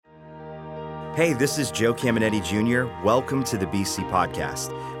Hey, this is Joe Caminetti Jr. Welcome to the BC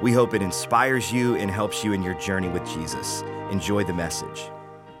Podcast. We hope it inspires you and helps you in your journey with Jesus. Enjoy the message.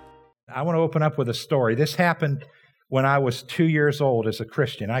 I want to open up with a story. This happened when I was 2 years old as a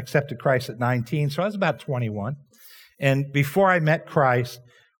Christian. I accepted Christ at 19, so I was about 21. And before I met Christ,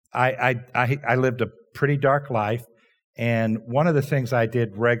 I lived a pretty dark life. And one of the things I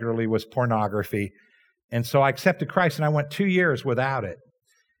did regularly was pornography. And so I accepted Christ, and I went 2 years without it.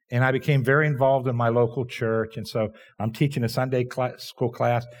 And I became very involved in my local church. And so I'm teaching a Sunday school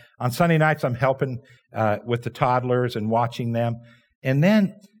class. On Sunday nights, I'm helping with the toddlers and watching them. And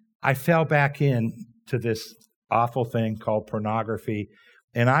then I fell back into this awful thing called pornography.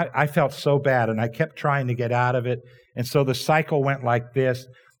 And I felt so bad, and I kept trying to get out of it. And so the cycle went like this.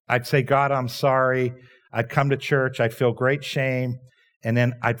 I'd say, God, I'm sorry. I'd come to church. I'd feel great shame. And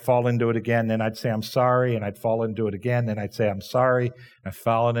then I'd fall into it again. Then I'd say, I'm sorry. And I'd fall into it again. Then I'd say, I'm sorry. And I'd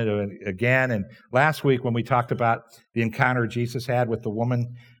fall into it again. And last week when we talked about the encounter Jesus had with the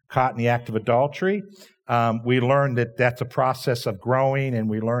woman caught in the act of adultery, we learned that that's a process of growing, and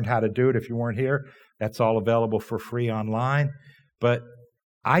we learned how to do it. If you weren't here, that's all available for free online. But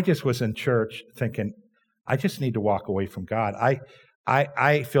I just was in church thinking, I just need to walk away from God.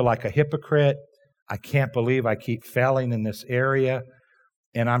 I feel like a hypocrite. I can't believe I keep failing in this area.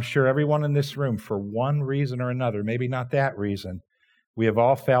 And I'm sure everyone in this room, for one reason or another, maybe not that reason, we have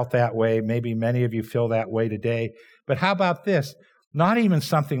all felt that way. Maybe many of you feel that way today. But how about this? Not even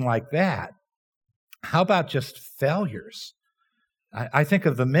something like that. How about just failures? I think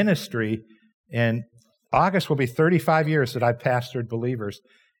of the ministry, and August will be 35 years that I've pastored believers.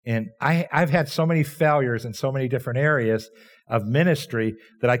 And I've had so many failures in so many different areas of ministry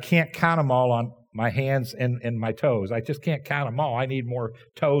that I can't count them all on my hands and my toes. I just can't count them all. I need more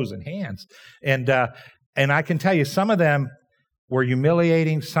toes and hands. And I can tell you, some of them were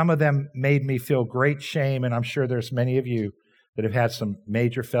humiliating. Some of them made me feel great shame. And I'm sure there's many of you that have had some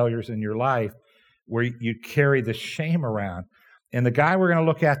major failures in your life where you carry the shame around. And the guy we're going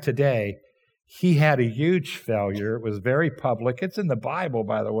to look at today, he had a huge failure. It was very public. It's in the Bible,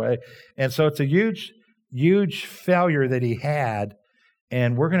 by the way. And so it's a huge, huge failure that he had.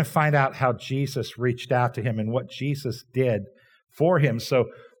 And we're going to find out how Jesus reached out to him and what Jesus did for him. So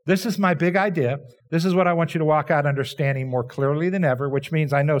this is my big idea. This is what I want you to walk out understanding more clearly than ever, which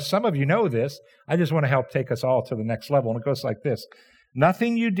means I know some of you know this. I just want to help take us all to the next level. And it goes like this.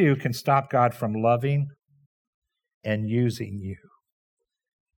 Nothing you do can stop God from loving and using you.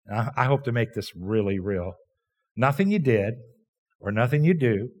 I hope to make this really real. Nothing you did or nothing you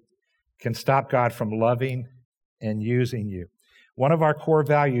do can stop God from loving and using you. One of our core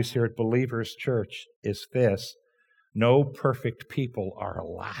values here at Believers Church is this: no perfect people are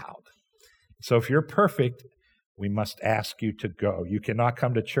allowed. So if you're perfect, we must ask you to go. You cannot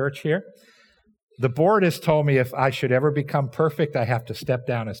come to church here. The board has told me if I should ever become perfect, I have to step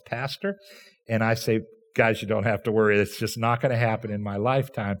down as pastor. And I say, guys, you don't have to worry. It's just not going to happen in my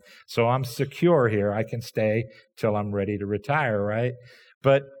lifetime. So I'm secure here. I can stay till I'm ready to retire, right?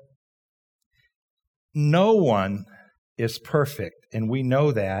 But no one is perfect, and we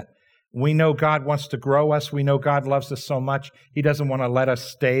know that. We know God wants to grow us. We know God loves us so much. He doesn't want to let us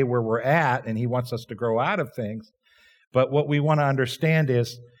stay where we're at, and He wants us to grow out of things. But what we want to understand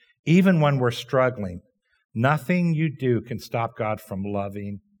is, even when we're struggling, nothing you do can stop God from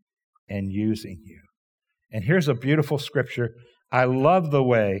loving and using you. And here's a beautiful scripture. I love the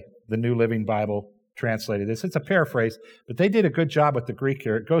way the New Living Bible translated this. It's a paraphrase, but they did a good job with the Greek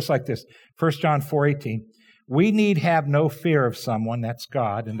here. It goes like this, 1 John 4:18. We need have no fear of someone, that's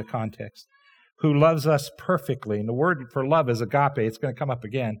God in the context, who loves us perfectly. And the word for love is agape. It's going to come up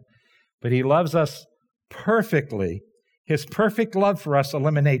again. But He loves us perfectly. His perfect love for us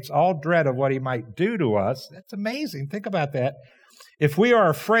eliminates all dread of what He might do to us. That's amazing. Think about that. If we are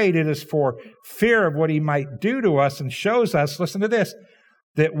afraid, it is for fear of what He might do to us, and shows us, listen to this,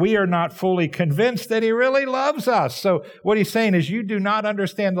 that we are not fully convinced that He really loves us. So what He's saying is you do not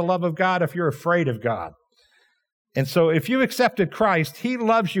understand the love of God if you're afraid of God. And so if you accepted Christ, He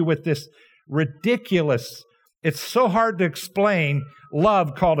loves you with this ridiculous, it's so hard to explain,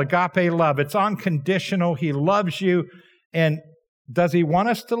 love called agape love. It's unconditional. He loves you. And does He want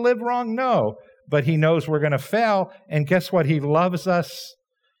us to live wrong? No. But He knows we're going to fail. And guess what? He loves us,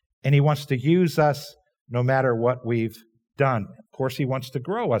 and He wants to use us no matter what we've done. Of course, He wants to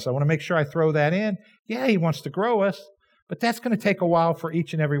grow us. I want to make sure I throw that in. Yeah, He wants to grow us, but that's going to take a while for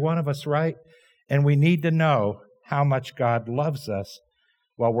each and every one of us, right? And we need to know how much God loves us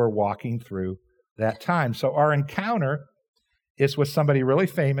while we're walking through that time. So our encounter is with somebody really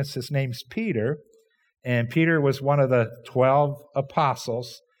famous. His name's Peter. And Peter was one of the 12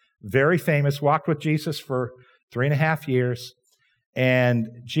 apostles. very famous, walked with Jesus for 3.5 years. And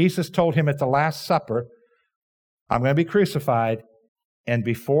Jesus told him at the Last Supper, I'm going to be crucified. And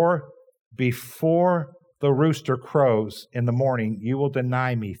before the rooster crows in the morning, you will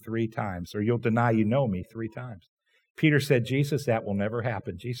deny me 3 times, or you'll deny you know me 3 times. Peter said, Jesus, that will never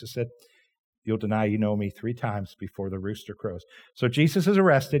happen. Jesus said, you'll deny you know me 3 times before the rooster crows. So Jesus is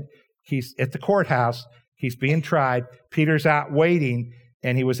arrested. He's at the courthouse. He's being tried. Peter's out waiting,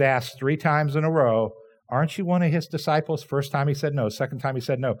 and he was asked 3 times in a row, aren't you one of his disciples? First time he said no. Second time he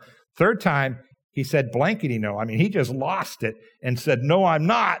said no. Third time he said blankety no. I mean, he just lost it and said, no, I'm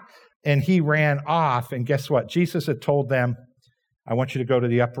not. And he ran off. And guess what? Jesus had told them, I want you to go to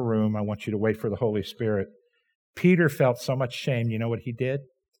the upper room. I want you to wait for the Holy Spirit. Peter felt so much shame. You know what he did?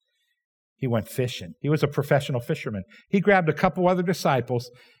 He went fishing. He was a professional fisherman. He grabbed a couple other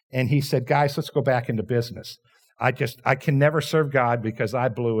disciples and he said, guys, let's go back into business. I can never serve God because I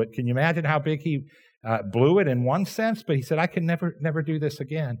blew it. Can you imagine how big he blew it in one sense? But he said, I can never do this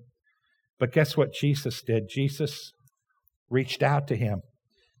again. But guess what Jesus did? Jesus reached out to him.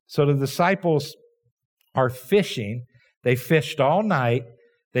 So the disciples are fishing. They fished all night.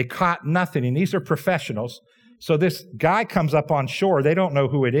 They caught nothing. And these are professionals. So this guy comes up on shore. They don't know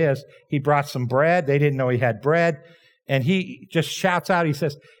who it is. He brought some bread. They didn't know he had bread. And he just shouts out. He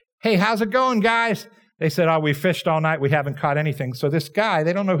says, hey, how's it going, guys? They said, oh, we fished all night. We haven't caught anything. So this guy,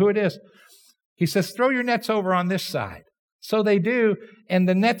 they don't know who it is. He says, throw your nets over on this side. So they do. And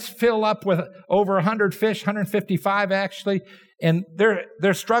the nets fill up with over 100 fish, 155 actually. And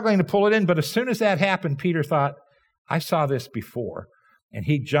they're struggling to pull it in. But as soon as that happened, Peter thought, I saw this before. And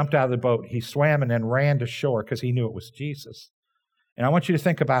he jumped out of the boat. He swam and then ran to shore because he knew it was Jesus. And I want you to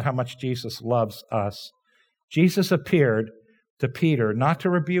think about how much Jesus loves us. Jesus appeared to Peter not to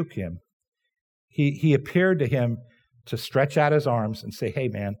rebuke him. He appeared to him to stretch out his arms and say, hey,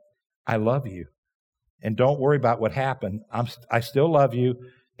 man, I love you. And don't worry about what happened. I still love you.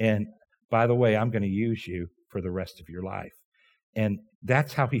 And by the way, I'm going to use you for the rest of your life. And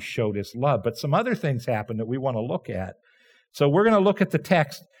that's how he showed his love. But some other things happened that we want to look at. So we're going to look at the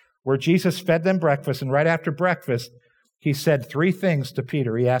text where Jesus fed them breakfast. And right after breakfast, he said 3 things to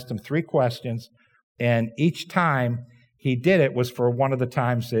Peter. He asked him 3 questions. And each time he did it was for one of the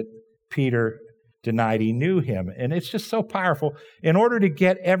times that Peter denied he knew him. And it's just so powerful. In order to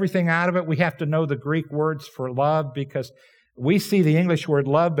get everything out of it, we have to know the Greek words for love, because we see the English word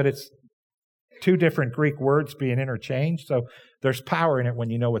love, but it's 2 different Greek words being interchanged. So there's power in it when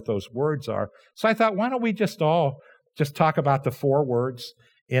you know what those words are. So I thought, why don't we just talk about the 4 words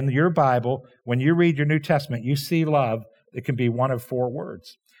in your Bible. When you read your New Testament, you see love. It can be one of 4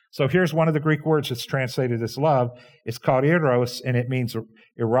 words. So here's one of the Greek words that's translated as love. It's called eros, and it means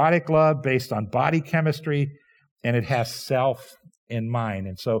erotic love based on body chemistry, and it has self in mind.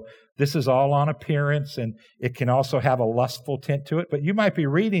 And so this is all on appearance, and it can also have a lustful tint to it. But you might be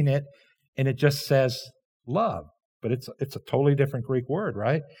reading it, and it just says love. But it's a totally different Greek word,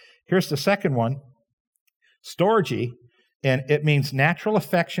 right? Here's the second one, storge, and it means natural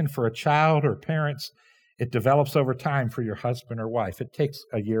affection for a child or parents. It develops over time for your husband or wife. It takes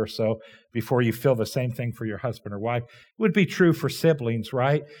a year or so before you feel the same thing for your husband or wife. It would be true for siblings,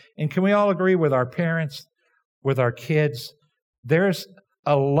 right? And can we all agree with our parents, with our kids? There's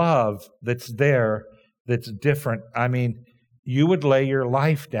a love that's there that's different. I mean, you would lay your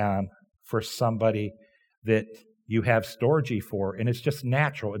life down for somebody that you have storge for, and it's just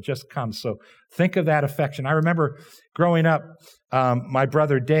natural. It just comes. So think of that affection. I remember growing up, my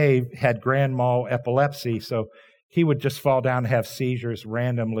brother Dave had grand mal epilepsy, so he would just fall down and have seizures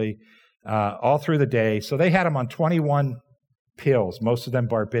randomly all through the day. So they had him on 21 pills, most of them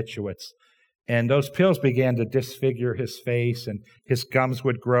barbiturates. And those pills began to disfigure his face, and his gums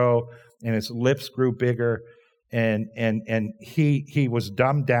would grow, and his lips grew bigger, and he was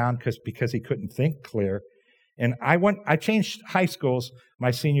dumbed down because he couldn't think clear. And I changed high schools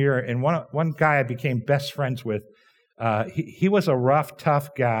my senior year, and one guy I became best friends with, he was a rough, tough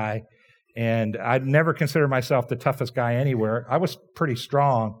guy, and I'd never considered myself the toughest guy anywhere. I was pretty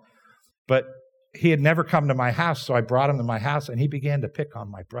strong, but he had never come to my house, so I brought him to my house, and he began to pick on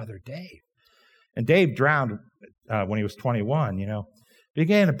my brother Dave. And Dave drowned when he was 21,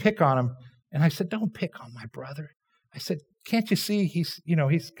 began to pick on him, and I said, don't pick on my brother. I said, can't you see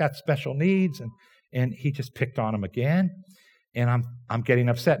he's got special needs, and he just picked on him again, and I'm getting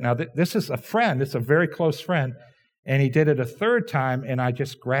upset. Now, this is a friend. It's a very close friend, and he did it a third time, and I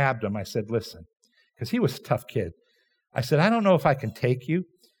just grabbed him. I said, listen, because he was a tough kid. I said, I don't know if I can take you.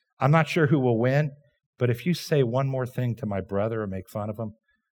 I'm not sure who will win, but if you say one more thing to my brother or make fun of him,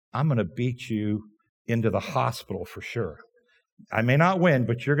 I'm going to beat you into the hospital for sure. I may not win,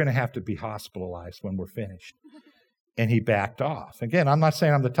 but you're going to have to be hospitalized when we're finished. And he backed off. Again, I'm not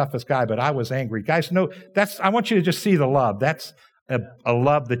saying I'm the toughest guy, but I was angry. Guys, no, I want you to just see the love. That's a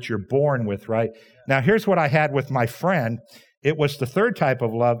love that you're born with, right? Now, here's what I had with my friend. It was the third type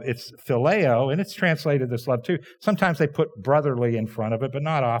of love. It's phileo, and it's translated this love too. Sometimes they put brotherly in front of it, but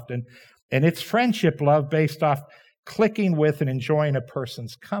not often. And it's friendship love based off clicking with and enjoying a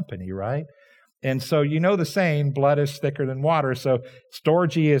person's company, right? And so you know the saying, blood is thicker than water. So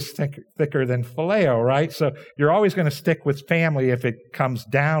storge is thicker than phileo, right? So you're always going to stick with family if it comes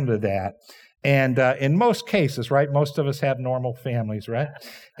down to that. And in most cases, right, most of us have normal families, right?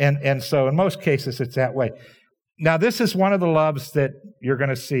 And so in most cases, it's that way. Now, this is one of the loves that you're going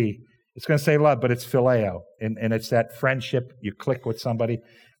to see. It's going to say love, but it's phileo. And it's that friendship. You click with somebody.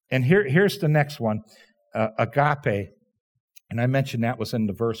 And here's the next one, agape. And I mentioned that was in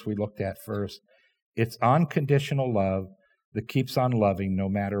the verse we looked at first. It's unconditional love that keeps on loving no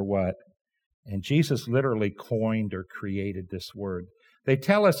matter what. And Jesus literally coined or created this word. They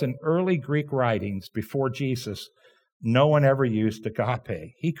tell us in early Greek writings before Jesus, no one ever used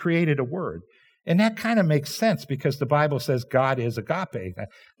agape. He created a word. And that kind of makes sense because the Bible says God is agape.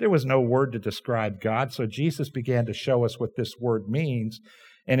 There was no word to describe God, so Jesus began to show us what this word means.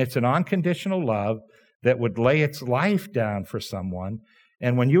 And it's an unconditional love that would lay its life down for someone.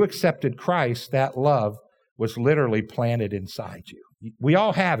 And when you accepted Christ, that love was literally planted inside you. We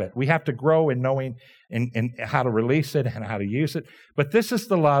all have it. We have to grow in knowing and how to release it and how to use it. But this is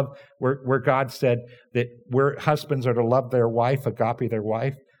the love where God said that husbands are to love their wife, agape their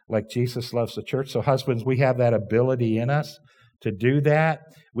wife, like Jesus loves the church. So husbands, we have that ability in us to do that.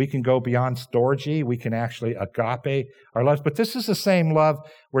 We can go beyond storge. We can actually agape our loves. But this is the same love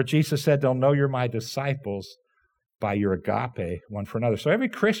where Jesus said, they'll know you're my disciples by your agape one for another. So every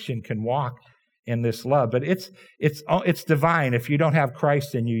Christian can walk in this love, but it's divine. If you don't have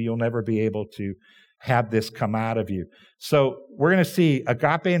Christ in you, you'll never be able to have this come out of you. So we're going to see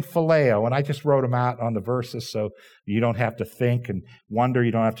agape and phileo, and I just wrote them out on the verses so you don't have to think and wonder.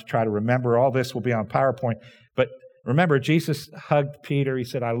 You don't have to try to remember. All this will be on PowerPoint. But remember, Jesus hugged Peter. He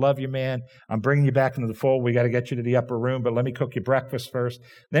said, I love you, man. I'm bringing you back into the fold. We got to get you to the upper room, but let me cook you breakfast first.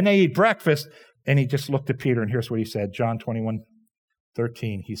 Then they eat breakfast, and he just looked at Peter, and here's what he said. John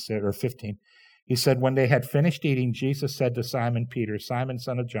 21:13, he said, or 15. He said, when they had finished eating, Jesus said to Simon Peter, Simon,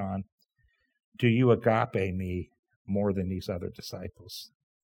 son of John, do you agape me more than these other disciples?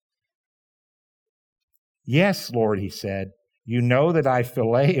 Yes, Lord, he said. You know that I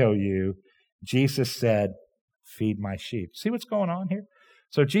phileo you. Jesus said, feed my sheep. See what's going on here?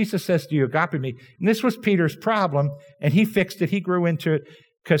 So Jesus says, do you agape me? And this was Peter's problem, and he fixed it. He grew into it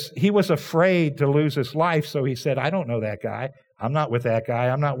because he was afraid to lose his life. So he said, I don't know that guy. I'm not with that guy.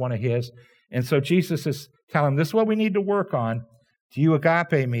 I'm not one of his. And so Jesus is telling him, this is what we need to work on. Do you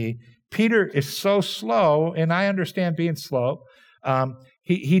agape me? Peter is so slow, and I understand being slow.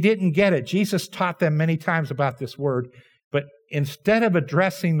 He didn't get it. Jesus taught them many times about this word, but instead of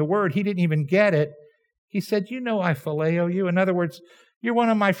addressing the word, he didn't even get it. He said, you know I phileo you. In other words, you're one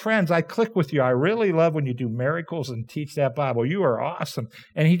of my friends. I click with you. I really love when you do miracles and teach that Bible. You are awesome.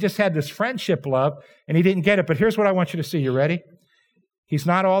 And he just had this friendship love, and he didn't get it. But here's what I want you to see. You ready? He's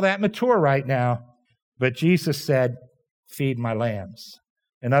not all that mature right now, but Jesus said, feed my lambs.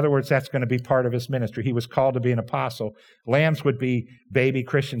 In other words, that's going to be part of his ministry. He was called to be an apostle. Lambs would be baby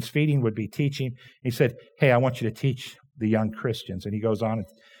Christians. Feeding would be teaching. He said, hey, I want you to teach the young Christians. And he goes on and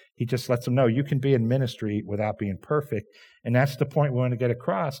he just lets them know you can be in ministry without being perfect. And that's the point we want to get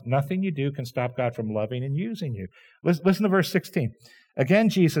across. Nothing you do can stop God from loving and using you. Listen to verse 16. Again,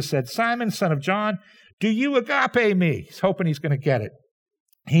 Jesus said, Simon, son of John, do you agape me? He's hoping he's going to get it.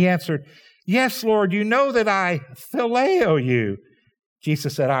 He answered, yes, Lord, you know that I phileo you.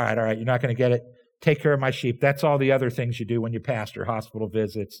 Jesus said, all right, you're not going to get it. Take care of my sheep. That's all the other things you do when you pastor, hospital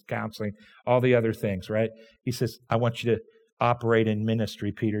visits, counseling, all the other things, right? He says, I want you to operate in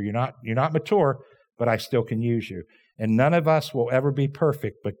ministry, Peter. You're not mature, but I still can use you. And none of us will ever be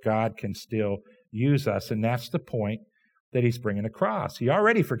perfect, but God can still use us. And that's the point that he's bringing across. He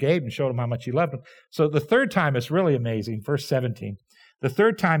already forgave and showed him how much he loved him. So the third time is really amazing. Verse 17. The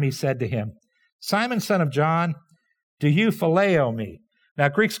third time he said to him, Simon, son of John, do you phileo me? Now,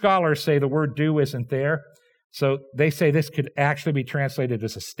 Greek scholars say the word do isn't there. So they say this could actually be translated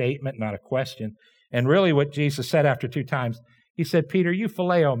as a statement, not a question. And really what Jesus said after 2 times, he said, Peter, you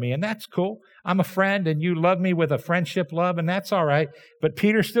phileo me, and that's cool. I'm a friend, and you love me with a friendship love, and that's all right. But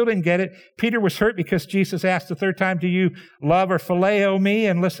Peter still didn't get it. Peter was hurt because Jesus asked the third time, do you love or phileo me?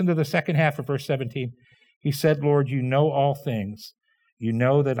 And listen to the second half of verse 17. He said, Lord, you know all things. You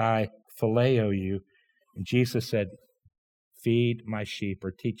know that I phileo you. And Jesus said, feed my sheep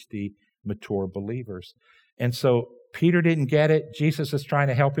or teach the mature believers. And so Peter didn't get it. Jesus is trying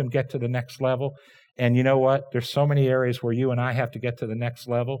to help him get to the next level. And you know what? There's so many areas where you and I have to get to the next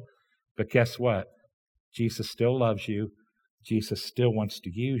level. But guess what? Jesus still loves you. Jesus still wants to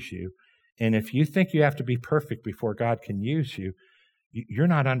use you. And if you think you have to be perfect before God can use you, you're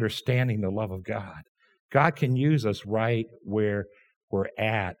not understanding the love of God. God can use us right where we're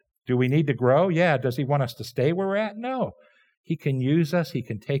at. Do we need to grow? Yeah. Does he want us to stay where we're at? No. He can use us. He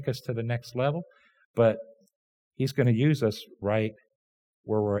can take us to the next level. But he's going to use us right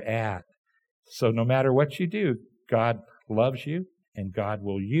where we're at. So no matter what you do, God loves you and God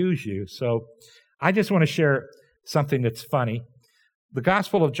will use you. So I just want to share something that's funny. The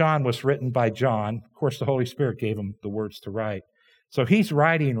Gospel of John was written by John. Of course, the Holy Spirit gave him the words to write. So he's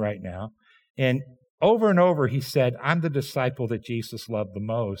writing right now. And over, he said, I'm the disciple that Jesus loved the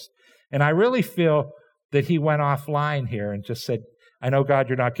most. And I really feel that he went offline here and just said, I know, God,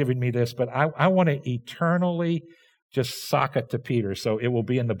 you're not giving me this, but I want to eternally just sock it to Peter, so it will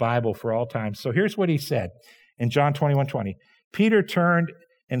be in the Bible for all time. So here's what he said in John 21:20. Peter turned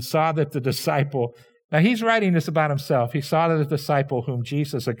and saw that the disciple, now he's writing this about himself, he saw that the disciple whom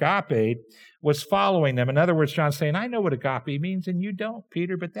Jesus agape was following them. In other words, John's saying, I know what agape means and you don't,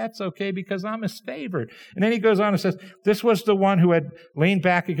 Peter, but that's okay because I'm his favorite. And then he goes on and says, this was the one who had leaned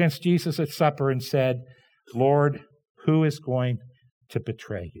back against Jesus at supper and said, Lord, who is going to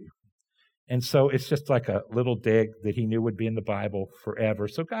betray you? And so it's just like a little dig that he knew would be in the Bible forever.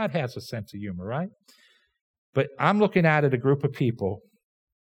 So God has a sense of humor, right? But I'm looking at a group of people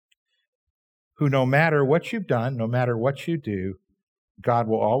who no matter what you've done, no matter what you do, God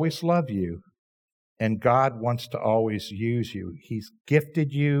will always love you and God wants to always use you. He's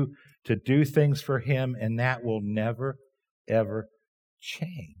gifted you to do things for him and that will never, ever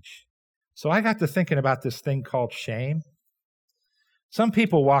change. So I got to thinking about this thing called shame. Some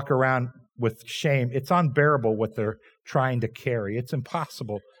people walk around with shame. It's unbearable what they're trying to carry. It's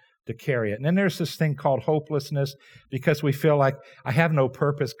impossible to carry it. And then there's this thing called hopelessness because we feel like I have no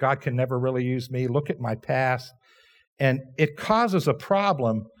purpose. God can never really use me. Look at my past. And it causes a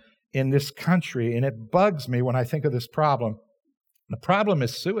problem in this country. And it bugs me when I think of this problem. The problem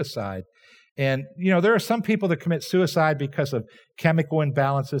is suicide. And, there are some people that commit suicide because of chemical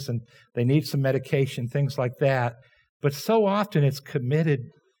imbalances and they need some medication, things like that. But so often it's committed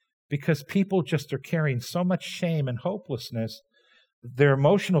because people just are carrying so much shame and hopelessness, their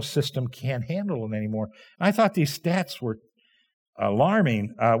emotional system can't handle it anymore. And I thought these stats were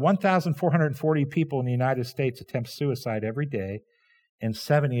alarming. 1,440 people in the United States attempt suicide every day, and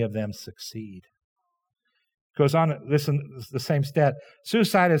 70 of them succeed. Goes on, listen, the same stat.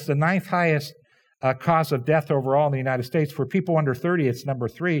 Suicide is the 9th highest cause of death overall in the United States. For people under 30, it's number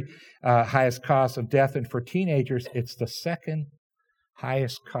 3 highest cause of death. And for teenagers, it's the 2nd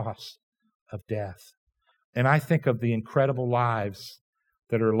highest cause of death. And I think of the incredible lives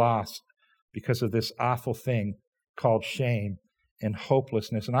that are lost because of this awful thing called shame and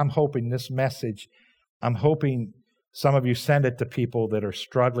hopelessness. And I'm hoping this message, I'm hoping some of you send it to people that are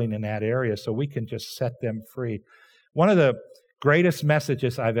struggling in that area so we can just set them free. One of the greatest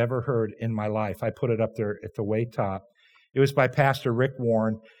messages I've ever heard in my life, I put it up there at the way top. It was by Pastor Rick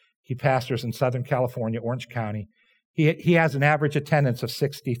Warren. He pastors in Southern California, Orange County. He has an average attendance of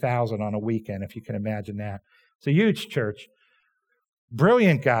 60,000 on a weekend, if you can imagine that. It's a huge church.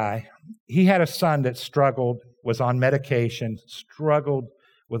 Brilliant guy. He had a son that struggled, was on medication, struggled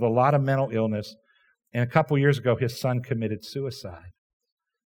with a lot of mental illness. And a couple years ago, his son committed suicide.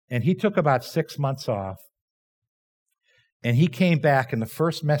 And he took about 6 months off. And he came back, and the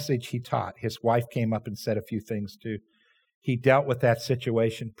first message he taught, his wife came up and said a few things too. He dealt with that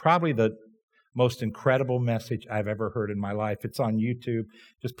situation, probably the most incredible message I've ever heard in my life. It's on YouTube.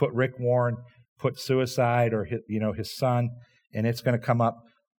 Just put Rick Warren, put suicide or his son, and it's going to come up.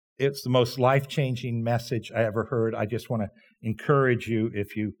 It's the most life-changing message I ever heard. I just want to encourage you,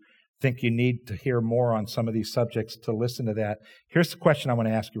 if you think you need to hear more on some of these subjects, to listen to that. Here's the question I want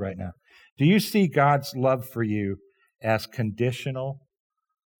to ask you right now. Do you see God's love for you as conditional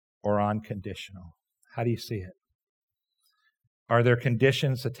or unconditional? How do you see it? Are there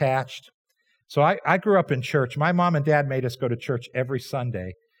conditions attached? So I grew up in church. My mom and dad made us go to church every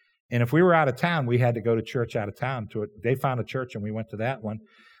Sunday. And if we were out of town, we had to go to church out of town. They found a church and we went to that one.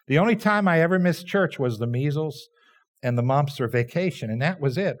 The only time I ever missed church was the measles and the mumps or vacation, and that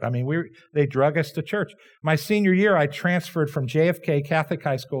was it. I mean, they drug us to church. My senior year, I transferred from JFK Catholic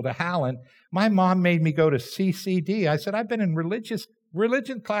High School to Howland. My mom made me go to CCD. I said, I've been in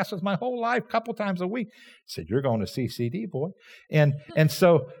religion classes my whole life, a couple times a week. She said, you're going to CCD, boy. And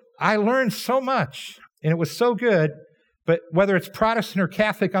so I learned so much, and it was so good But whether it's Protestant or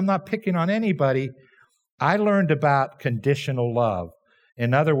Catholic, I'm not picking on anybody. I learned about conditional love.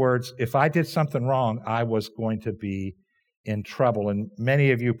 In other words, if I did something wrong, I was going to be in trouble. And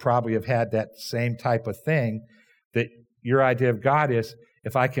many of you probably have had that same type of thing, that your idea of God is,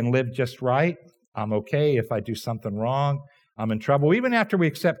 if I can live just right, I'm okay. If I do something wrong, I'm in trouble. Even after we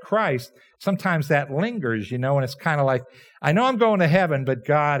accept Christ, sometimes that lingers, and it's kind of like, I know I'm going to heaven, but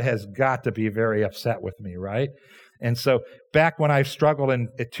God has got to be very upset with me, right? And so back when I struggled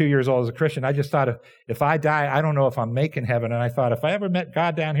at 2 years old as a Christian, I just thought, if I die, I don't know if I'm making heaven. And I thought, if I ever met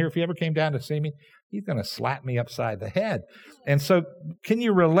God down here, if he ever came down to see me, he's going to slap me upside the head. And so can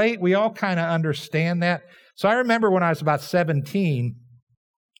you relate? We all kind of understand that. So I remember when I was about 17,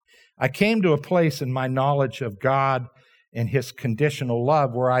 I came to a place in my knowledge of God and his conditional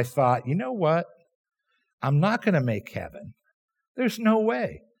love where I thought, you know what? I'm not going to make heaven. There's no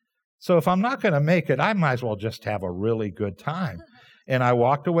way. So if I'm not going to make it, I might as well just have a really good time. And I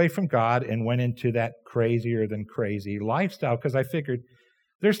walked away from God and went into that crazier than crazy lifestyle because I figured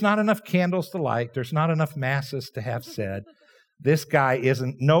there's not enough candles to light. There's not enough masses to have said. This guy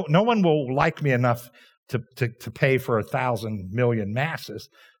isn't, no one will like me enough to pay for 1,000 million masses.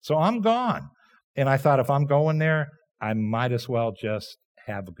 So I'm gone. And I thought, if I'm going there, I might as well just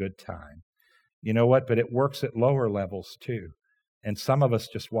have a good time. You know what? But it works at lower levels too. And some of us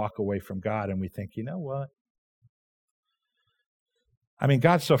just walk away from God and we think, you know what?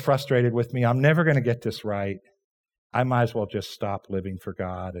 God's so frustrated with me. I'm never going to get this right. I might as well just stop living for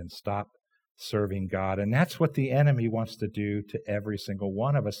God and stop serving God. And that's what the enemy wants to do to every single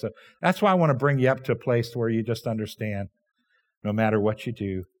one of us. So that's why I want to bring you up to a place where you just understand, no matter what you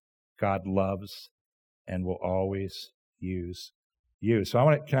do, God loves and will always use you.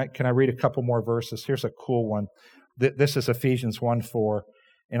 So can I read a couple more verses? Here's a cool one. This is Ephesians 1:4.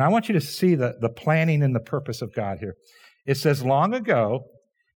 And I want you to see the planning and the purpose of God here. It says, long ago,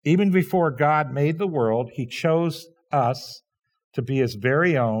 even before God made the world, he chose us to be his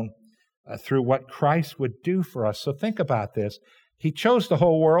very own through what Christ would do for us. So think about this. He chose the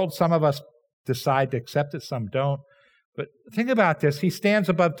whole world. Some of us decide to accept it, some don't. But think about this. He stands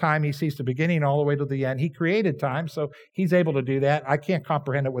above time. He sees the beginning all the way to the end. He created time, so he's able to do that. I can't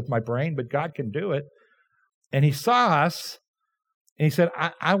comprehend it with my brain, but God can do it. And he saw us, and he said,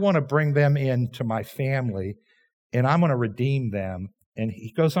 I want to bring them into my family, and I'm going to redeem them. And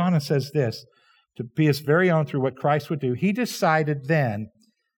he goes on and says this, to be his very own through what Christ would do. He decided then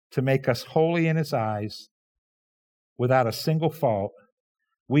to make us holy in his eyes, without a single fault,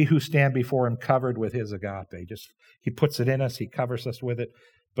 we who stand before him covered with his agape. He puts it in us, he covers us with it.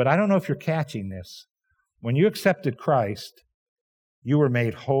 But I don't know if you're catching this. When you accepted Christ, you were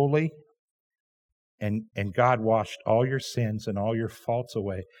made holy, and God washed all your sins and all your faults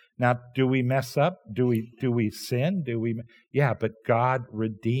away. Now, do we mess up? Do we sin? Yeah, but God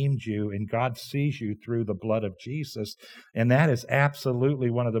redeemed you, and God sees you through the blood of Jesus. And that is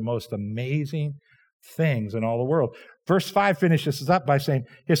absolutely one of the most amazing things in all the world. Verse 5 finishes this up by saying,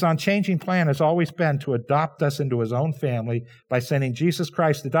 his unchanging plan has always been to adopt us into his own family by sending Jesus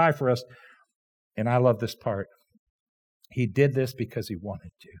Christ to die for us. And I love this part. He did this because he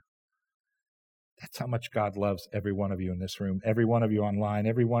wanted to. That's how much God loves every one of you in this room, every one of you online,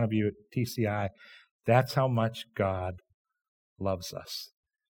 every one of you at TCI. That's how much God loves us.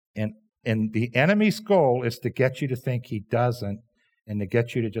 And the enemy's goal is to get you to think he doesn't, and to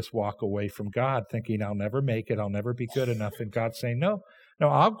get you to just walk away from God thinking, I'll never make it, I'll never be good enough. And God's saying, no,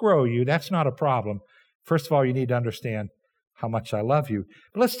 I'll grow you. That's not a problem. First of all, you need to understand how much I love you.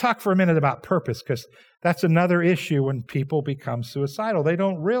 But let's talk for a minute about purpose, because that's another issue when people become suicidal. They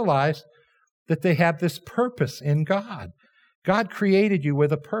don't realize that they have this purpose in God. God created you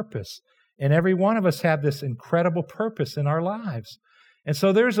with a purpose, and every one of us have this incredible purpose in our lives. And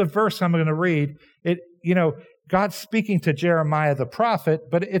so there's a verse I'm going to read. God's speaking to Jeremiah the prophet,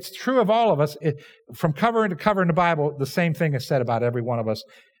 but it's true of all of us. From cover to cover in the Bible, the same thing is said about every one of us.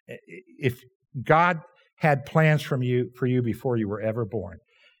 If God had plans for you before you were ever born.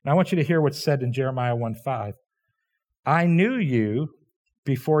 And I want you to hear what's said in Jeremiah 1:5. I knew you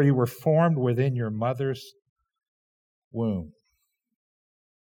before you were formed within your mother's womb.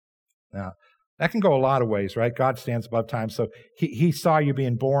 Now, that can go a lot of ways, right? God stands above time. So he saw you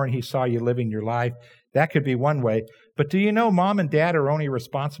being born. He saw you living your life. That could be one way. But do you know mom and dad are only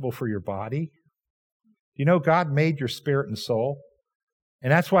responsible for your body? Do you know God made your spirit and soul?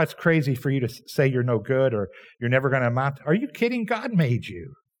 And that's why it's crazy for you to say you're no good or you're never going to amount. Are you kidding? God made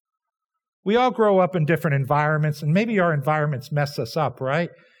you. We all grow up in different environments, and maybe our environments mess us up, right?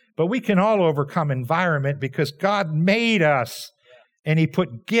 But we can all overcome environment because God made us, and he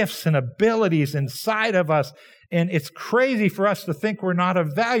put gifts and abilities inside of us. And it's crazy for us to think we're not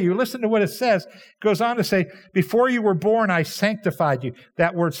of value. Listen to what it says. It goes on to say, before you were born, I sanctified you.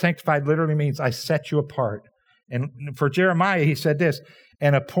 That word sanctified literally means I set you apart. And for Jeremiah, he said this,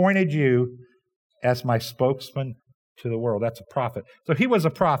 and appointed you as my spokesman to the world. That's a prophet. So he was a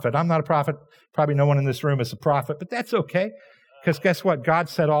prophet. I'm not a prophet. Probably no one in this room is a prophet, but that's okay. Because guess what? God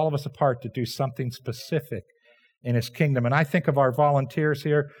set all of us apart to do something specific in His kingdom. And I think of our volunteers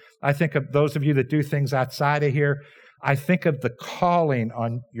here. I think of those of you that do things outside of here. I think of the calling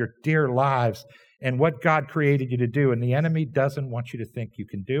on your dear lives and what God created you to do. And the enemy doesn't want you to think you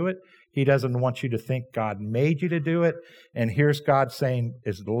can do it. He doesn't want you to think God made you to do it. And here's God saying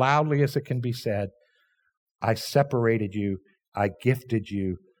as loudly as it can be said, I separated you, I gifted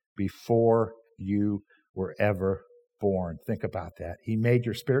you before you were ever born. Think about that. He made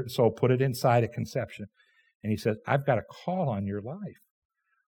your spirit and soul, put it inside at conception. And He says, I've got a call on your life.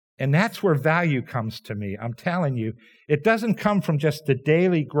 And that's where value comes to me. I'm telling you, it doesn't come from just the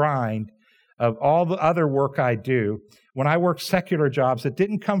daily grind of all the other work I do. When I worked secular jobs, it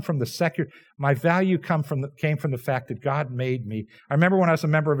didn't come from the secular. My value came from the fact that God made me. I remember when I was a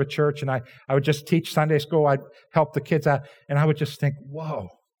member of a church and I would just teach Sunday school. I'd help the kids out. And I would just think, whoa,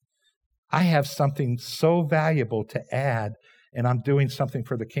 I have something so valuable to add. And I'm doing something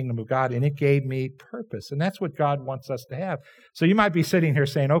for the kingdom of God. And it gave me purpose. And that's what God wants us to have. So you might be sitting here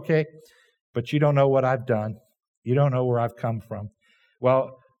saying, okay, but you don't know what I've done. You don't know where I've come from.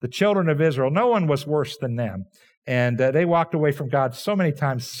 Well, the children of Israel, no one was worse than them. And they walked away from God so many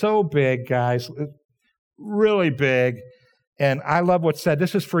times, so big, guys, really big. And I love what's said.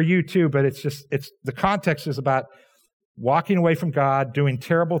 This is for you too, but it's the context is about walking away from God, doing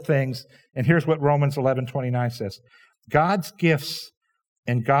terrible things. And here's what Romans 11:29 says. God's gifts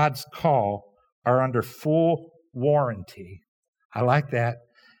and God's call are under full warranty. I like that.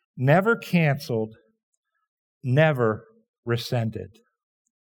 Never canceled, never rescinded.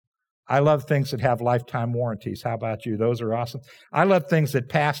 I love things that have lifetime warranties. How about you? Those are awesome. I love things that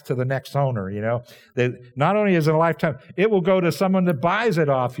pass to the next owner, that not only is it a lifetime, it will go to someone that buys it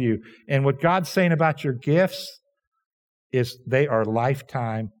off you. And what God's saying about your gifts is they are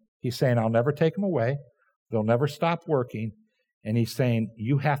lifetime. He's saying, I'll never take them away. They'll never stop working. And He's saying,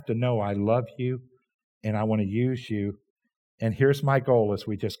 you have to know I love you and I want to use you. And here's my goal as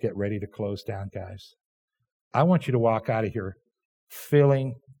we just get ready to close down, guys. I want you to walk out of here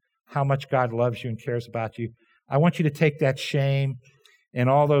feeling how much God loves you and cares about you. I want you to take that shame and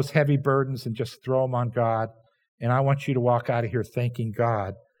all those heavy burdens and just throw them on God. And I want you to walk out of here thanking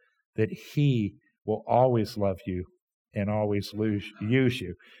God that He will always love you and always use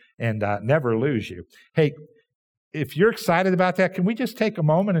you and never lose you. Hey, if you're excited about that, can we just take a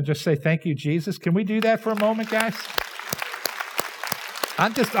moment and just say, thank you, Jesus? Can we do that for a moment, guys?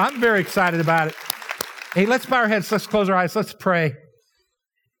 I'm very excited about it. Hey, let's bow our heads. Let's close our eyes. Let's pray.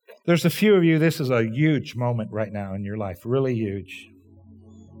 There's a few of you, this is a huge moment right now in your life, really huge,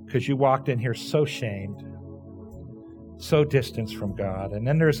 because you walked in here so shamed, so distanced from God. And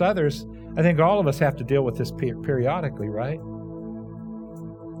then there's others, I think all of us have to deal with this periodically, right?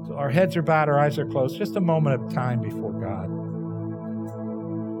 So our heads are bowed, our eyes are closed, just a moment of time before God.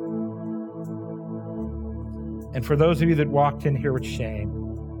 And for those of you that walked in here with shame,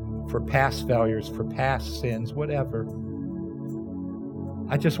 for past failures, for past sins, whatever,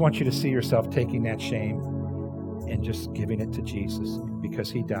 I just want you to see yourself taking that shame and just giving it to Jesus because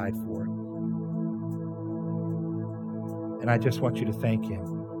He died for it. And I just want you to thank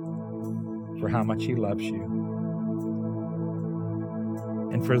Him for how much He loves you.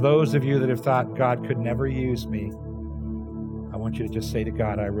 And for those of you that have thought God could never use me, I want you to just say to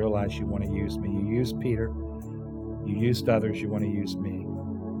God, I realize you want to use me. You used Peter. You used others. You want to use me.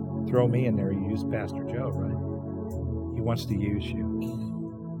 Throw me in there. You used Pastor Joe, right? He wants to use you.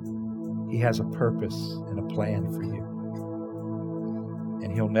 He has a purpose and a plan for you.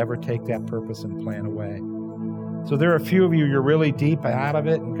 And He'll never take that purpose and plan away. So there are a few of you, you're really deep out of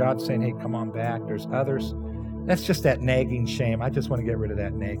it, and God's saying, hey, come on back. There's others. That's just that nagging shame. I just want to get rid of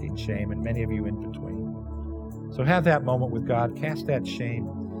that nagging shame, and many of you in between. So have that moment with God. Cast that shame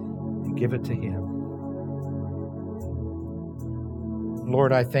and give it to Him.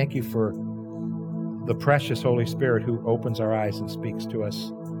 Lord, I thank You for the precious Holy Spirit who opens our eyes and speaks to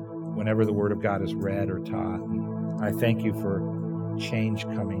us whenever the Word of God is read or taught. And I thank You for change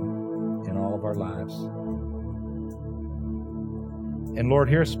coming in all of our lives. And Lord,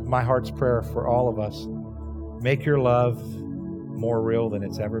 here's my heart's prayer for all of us. Make Your love more real than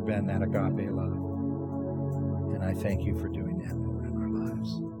it's ever been, that agape love. And I thank You for doing that, Lord, in our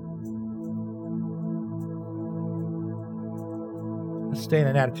lives. Let's stay in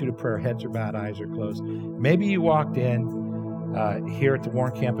an attitude of prayer. Heads are bowed, eyes are closed. Maybe you walked in here at the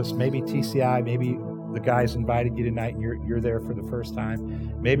Warren campus, maybe TCI, maybe the guys invited you tonight and you're there for the first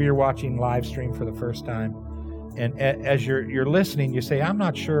time. Maybe you're watching live stream for the first time. And as you're listening, you say, I'm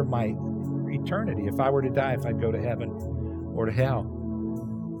not sure of my eternity. If I were to die, if I'd go to heaven or to hell.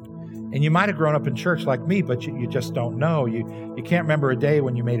 And you might have grown up in church like me, but you just don't know. You can't remember a day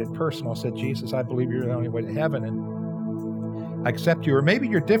when you made it personal, said, Jesus, I believe you're the only way to heaven, and I accept you. Or maybe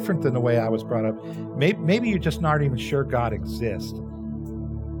you're different than the way I was brought up. Maybe you're just not even sure God exists.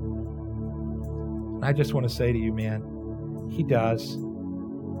 I just want to say to you, man, He does.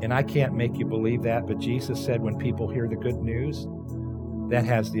 And I can't make you believe that, but Jesus said when people hear the good news, that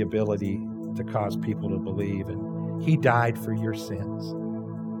has the ability to cause people to believe. And He died for your sins.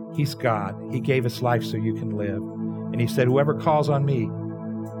 He's God. He gave His life so you can live. And He said, whoever calls on me,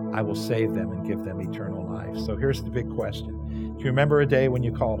 I will save them and give them eternal life. So here's the big question. Do you remember a day when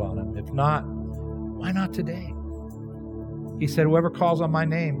you called on Him? If not, why not today? He said, whoever calls on my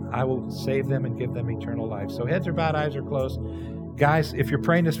name, I will save them and give them eternal life. So heads are bowed, eyes are closed. Guys, if you're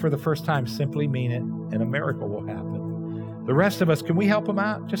praying this for the first time, simply mean it, and a miracle will happen. The rest of us, can we help them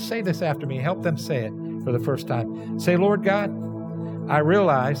out? Just say this after me. Help them say it for the first time. Say, Lord God, I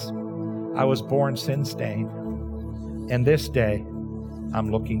realize I was born sin-stained, and this day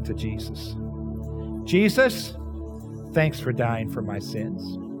I'm looking to Jesus. Jesus, thanks for dying for my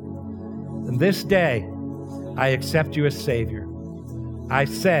sins. And this day, I accept you as Savior. I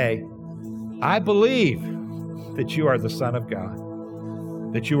say, I believe that you are the Son of God,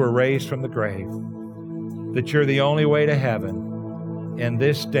 that you were raised from the grave, that you're the only way to heaven, and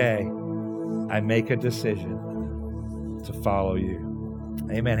this day I make a decision to follow you.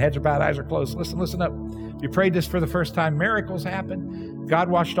 Amen. Heads are bowed, eyes are closed. Listen up. If you prayed this for the first time, miracles happen. God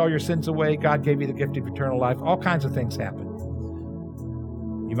washed all your sins away. God gave you the gift of eternal life. All kinds of things happen.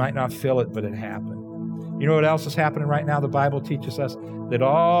 You might not feel it, but it happened. You know what else is happening right now? The Bible teaches us that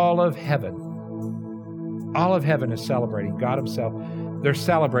all of heaven is celebrating. God Himself, they're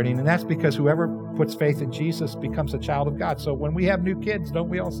celebrating. And that's because whoever puts faith in Jesus becomes a child of God. So when we have new kids, don't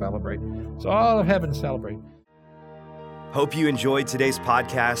we all celebrate? So all of heaven is celebrating. Hope you enjoyed today's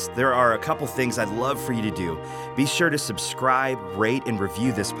podcast. There are a couple things I'd love for you to do. Be sure to subscribe, rate, and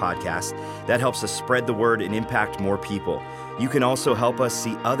review this podcast. That helps us spread the word and impact more people. You can also help us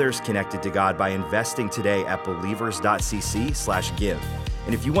see others connected to God by investing today at believers.cc/give.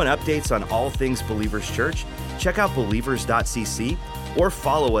 And if you want updates on all things Believers Church, check out believers.cc or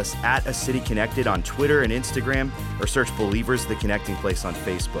follow us at A City Connected on Twitter and Instagram, or search Believers The Connecting Place on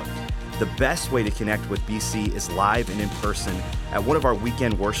Facebook. The best way to connect with BC is live and in person at one of our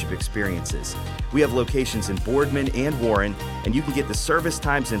weekend worship experiences. We have locations in Boardman and Warren, and you can get the service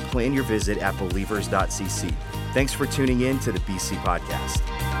times and plan your visit at believers.cc. Thanks for tuning in to the BC Podcast.